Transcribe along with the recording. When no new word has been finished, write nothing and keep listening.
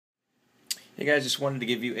Hey guys, just wanted to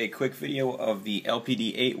give you a quick video of the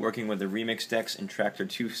LPD8 working with the remix decks in Traktor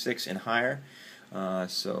 2.6 and higher.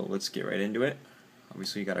 So let's get right into it.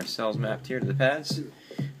 Obviously, you got our cells mapped here to the pads.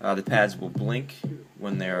 The pads will blink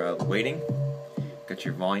when they're waiting. Got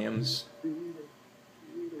your volumes.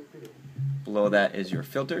 Below that is your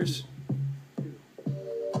filters.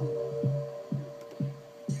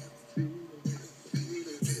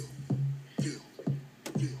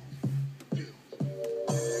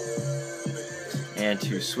 And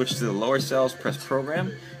to switch to the lower cells, press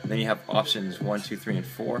Program. And then you have options 1, 2, 3, and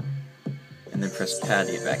 4. And then press Pad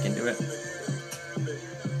to get back into it.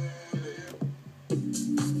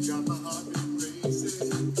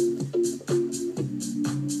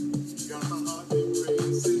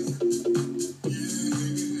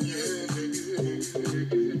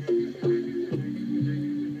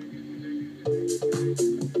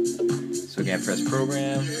 So again, press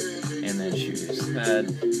Program, and then choose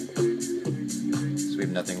Pad. So we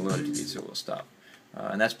have nothing loaded, so we'll stop.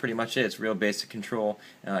 And that's pretty much it. It's real basic control,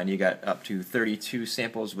 and you got up to 32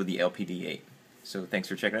 samples with the LPD8. So thanks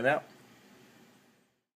for checking it out.